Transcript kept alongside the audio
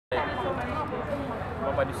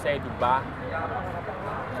Mamadou Seydou Ba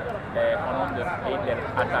onon nder ɓeyɗel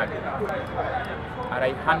attaque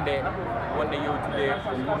aray hande wonde yewtude ko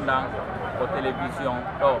gurdam o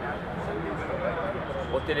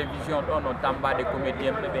télévision ɗo no tambade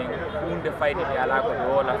comédien ɓe ɓen hunde fayde ɓe ala ko ɓe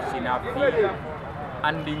wola sina fi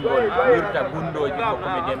andingol wirta gundoji ko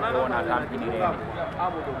comédien ɓe wona tampinirede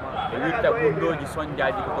ɓe wirta gundoji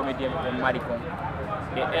soñdiaji ko comédien ɓe mari kon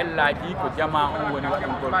e ellaji ko jama on woni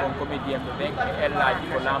waɗugol kon comédien ɓe ɓen e ellaji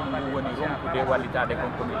ko laamu ngu woni ronkude wallitade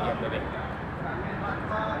kon comédien ɓe ɓen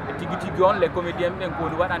e tigui tigui on les comédien ɓen ko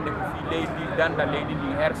woni waɗande ko fi leydi danda leydi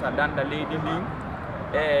ndin hersa danda leydi ndin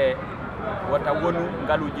e wata wonu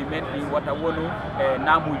ngaluji men ɗin wata wonu e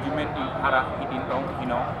namuji men ɗin hara hiɗin ɗon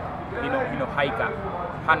hino hayka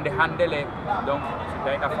hande le donc so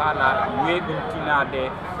tawi a faala weeɓintinade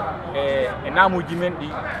e namuji men ɗi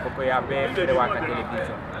koko ya be rewaka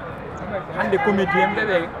télévision hande comédien ɓe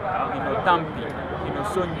ɓen ino tampi ino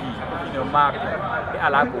soñji ino maako ɓe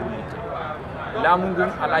ala ko wullite laamu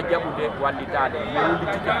ngun ala jaɓude wallitade mi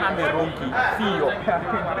wullitike hande ronki fiyo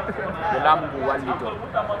yo laamu ngu wallito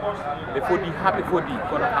ɓe fodi ha ɓe fodi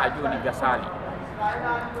kono ha joni gasali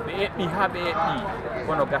ɓe eɓɓi ha ɓe eɓɓi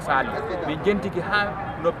kono gasali ɓe jentiki ha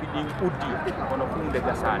noppi ɗin uddi kono hunde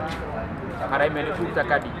gasali haray mene ɓurta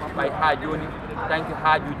kadi ɓay ha joni tanki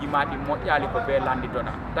hajuji ma ɗi moƴƴali ko be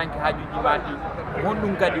landitoɗa tanki hajuji ma ɗi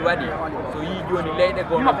honɗum kadi waɗi so yi joni leyɗe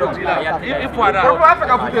gono ɗon a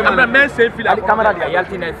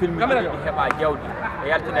yaltina e film ji ɗi heɓa jawdi a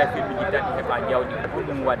yaltina e film ji tati heɓa jawdi ko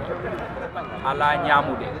ɗum waɗi ala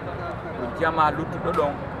ñamude ko jama luttuɗo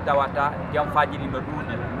ɗon tawata jamfaji ɗi no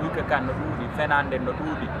ɗuuɗi wuyka kan no ɗuuɗi fenande no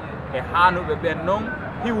ɗuuɗi e hanuɓe ɓen noon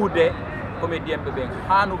hiwude comédien ɓe ɓen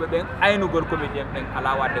hanuɓe ɓen aynugol comédien ɓen ala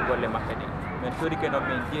wadde golle maɓɓe ɗen min torike noon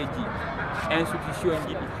min jeeji institution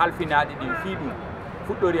ji ɗi halfinaɗi ɗin fi ɗum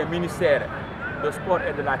fuɗɗori e ministére de sport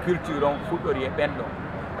et de la culture on fuɗɗori e ɓen ɗon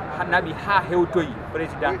naɓi ha hewtoyi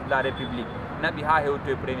président de la république naɓi ha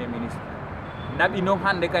hewtoyi premier ministre naɓi noon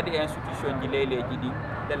hande kadi institution ji leyleji ɗi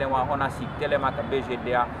téléma onasic télémaka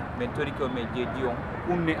bgda min torike o min jeeji on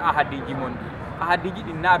umne ahadiji mon ɗi ahadiji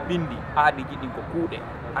ɗi na bindi ahadiji ɗin ko kuuɗe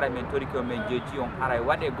haray min torike o min jeeji on haray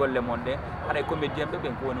waɗe golle mon ɗe haray comédien ɓe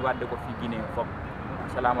ɓen ko woni wadde ko fi Guinée foof.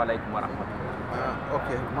 Assalamu aleykum wa rahmatullah. Ok,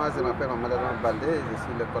 moi je m'appelle Mamadou Baldé, je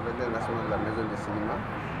suis le coordinateur national de la maison de cinéma.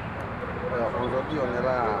 Aujourd'hui on est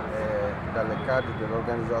là dans le cadre de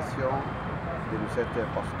l'organisation de secteur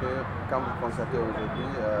parce que comme vous constatez aujourd'hui,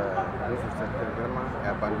 notre secteur vraiment est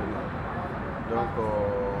abandonné. Donc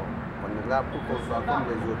on est là pour qu'on soit comme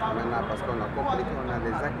les autres maintenant parce qu'on a compris qu'on a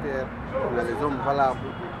des acteurs, on a des hommes valables,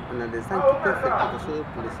 on a des gens qui peuvent faire quelque chose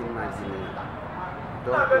pour le cinéma guinéen.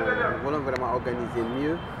 Donc nous voulons vraiment organiser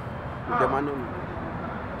mieux. Nous demandons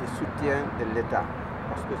du soutien de l'État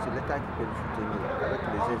parce que c'est l'État qui peut nous soutenir avec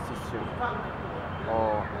les institutions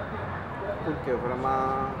pour que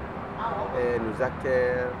vraiment nos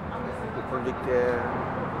acteurs, nos producteurs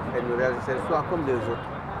et nos réalisateurs soient comme les autres.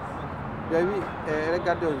 Vous avez vu,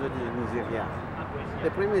 regardez aujourd'hui les Nigériens. Les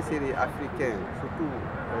premières séries africaines, surtout,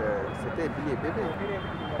 c'était Billy et Bébé.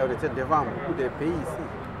 Et on était devant beaucoup de pays ici.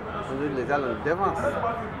 Aujourd'hui, les gens nous devancent.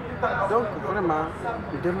 Donc, vraiment,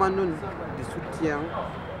 nous demandons du soutien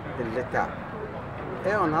de l'État.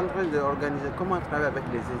 Et on est en train d'organiser comment travailler avec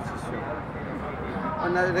les institutions.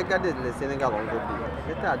 On a regardé le Sénégal aujourd'hui.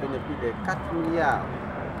 L'État a donné plus de 4 milliards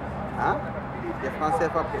de francs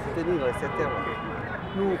CFA pour soutenir le secteur.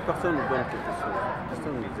 Nous, personne ne nous donne quelque chose,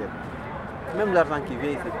 personne ne nous aide. Même l'argent qui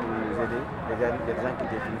vient ici pour nous aider, il y a des gens qui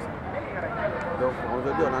détruisent ça. Donc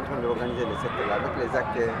aujourd'hui, on est en train d'organiser le secteur avec les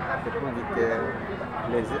acteurs, les producteurs,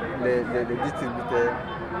 les distributeurs,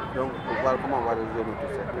 donc pour voir comment on va résoudre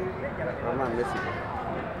notre secteur. Vraiment, merci beaucoup.